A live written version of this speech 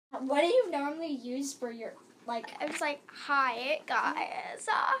what do you normally use for your, like... I was like, hi, guys.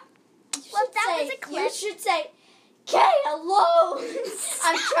 Well, that was a clip. You should say, Kay, hello!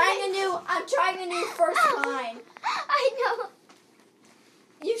 I'm trying a new first line. I know.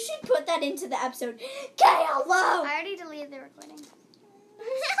 You should put that into the episode. Kay, hello! I already deleted the recording.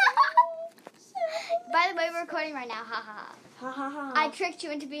 By the way, we're recording right now. Ha ha ha. Ha ha ha. I tricked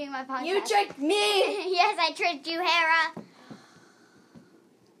you into being my podcast. You tricked me! Yes, I tricked you, Hera.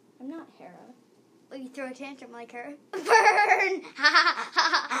 I'm not Hera. Well, you throw a tantrum like her. Burn! Ha ha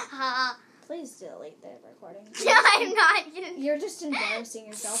ha ha. Please delete the recording. No, I'm not. You're just embarrassing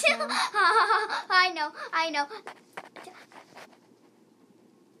yourself now. I know.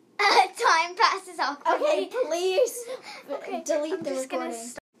 Time passes awkwardly. Okay, please delete the I'm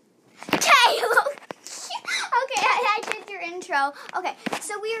recording. Okay, okay, I did your intro. Okay,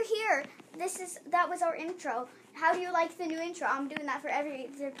 so we are here. That was our intro. How do you like the new intro? I'm doing that for every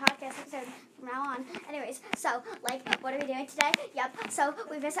podcast episode from now on. Anyways, so, like, what are we doing today? Yep, so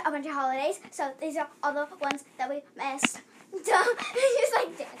we missed a bunch of holidays. So these are all the ones that we missed. Just,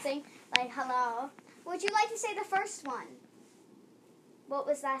 like, dancing. Like, hello. Would you like to say the first one? What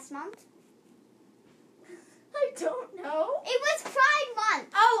was last month? I don't know. It was Pride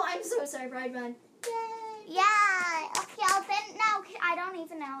Month. Oh, I'm so sorry, Pride Month. Yay. Yeah. Okay, I don't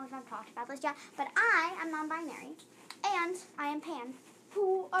even know if I've talked about this yet, but I am non-binary, and I am pan.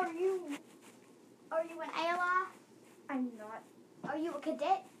 Who are you? Are you an ALA? I'm not. Are you a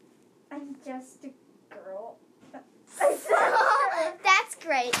cadet? I'm just a girl. That's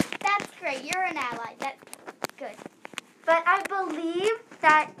great. You're an ally. That's good. But I believe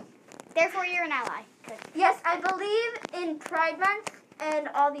that... Therefore, you're an ally. Good. Yes, I believe in Pride Month and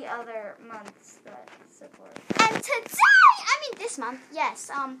all the other months that support. And this month, yes.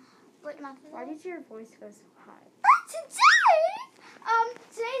 What month is it? Why did your voice go so high?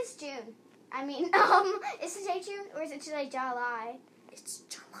 Today's June. Is today June or is it today July? It's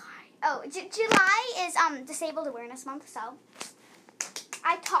July. Oh, July is Disabled Awareness Month, so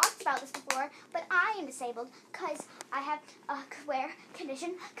I talked about this before, but I am disabled because I have a rare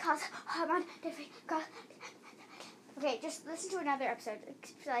condition called hormone deficiency. Okay, just listen to another episode,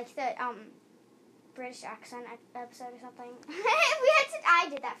 like the British accent episode or something. I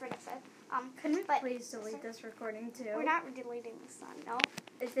did that for an episode. Can we please delete this recording too? We're not deleting this one, no.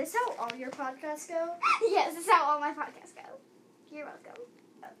 Is this how all your podcasts go? Yes, this is how all my podcasts go. You're welcome.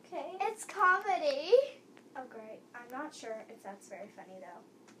 Okay. It's comedy. Oh, great. I'm not sure if that's very funny, though.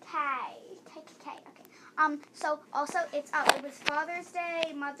 Okay. So, also, it was Father's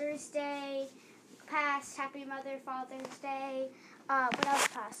Day, Mother's Day, past, Happy Mother, Father's Day. What else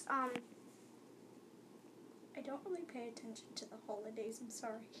passed? I don't really pay attention to the holidays, I'm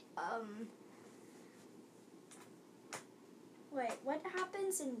sorry. Wait, what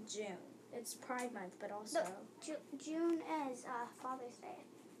happens in June? It's Pride Month, but also... No, June is Father's Day.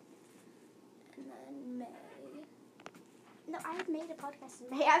 And then May. No, I have made a podcast in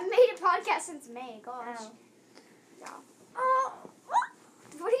May. I've made a podcast since May. Gosh. Oh. Yeah. Oh.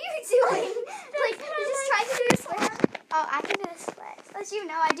 What are you doing? Like, you just tried to do a split. Oh, I can do a split. As you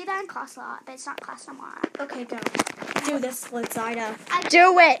know, I do that in class a lot, but it's not class no more. Okay, go. Do the splits, Ida.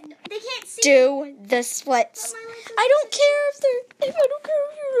 Do it. They can't see. Do the splits. I don't care if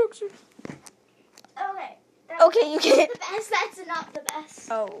you're actually... Okay. Okay, you can't. The best. That's not the best.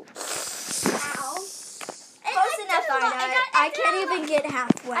 Oh. Ow. Close enough, Ida. I can't even get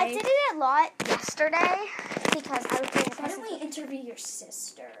halfway. I did it a lot yesterday because I was doing Why don't we interview your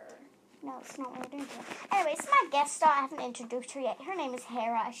sister? No, it's not what we're doing today. Anyways, this is my guest star. I haven't introduced her yet. Her name is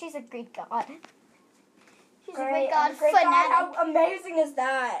Hera. She's a Greek god. She's a Greek god fanatic. How amazing is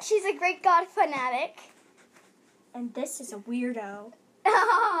that? She's a Greek god fanatic. And this is a weirdo.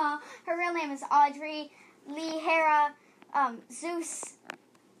 Her real name is Audrey Lee Hera Zeus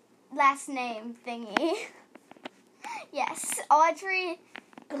last name thingy. Yes, Audrey.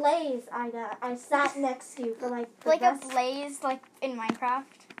 Blaze, Ida. I sat next to you for like the Like best... a blaze, like in Minecraft.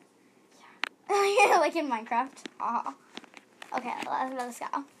 Yeah. Like in Minecraft. Oh. Okay, let's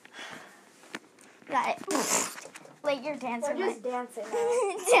go. Got it. Like you're dancing. We're just dancing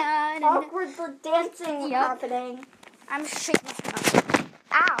Dun. Awkward for dancing happening. I'm shaking this up.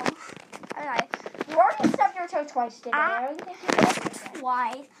 Ow. Alright. You already stubbed your toe twice today. I don't think you did.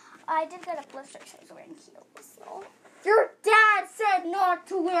 Why? I did get a blister because I was wearing heels, so. Your dad said not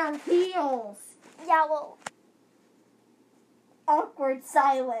to wear heels. Yeah, well. Awkward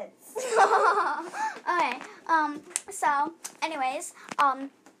silence. Okay. So, anyways,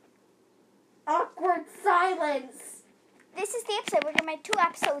 Awkward silence. This is the episode. We're gonna make 2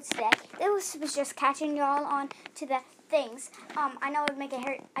 episodes today. This was just catching y'all on to the things. I know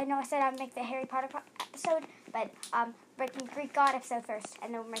I said I'd make the Harry Potter episode, but breaking Greek God episode first,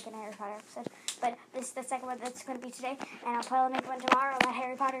 and then we're making a Harry Potter episode. But this is the second one that's going to be today, and I'll probably make one tomorrow about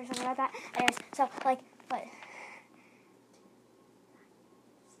Harry Potter or something like that. Anyways, so but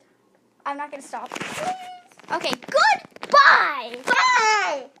I'm not going to stop. Okay, goodbye.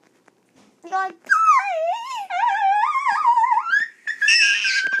 Bye. Goodbye.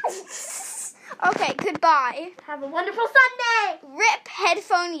 Okay, goodbye. Have a wonderful Sunday. RIP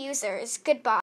headphone users. Goodbye.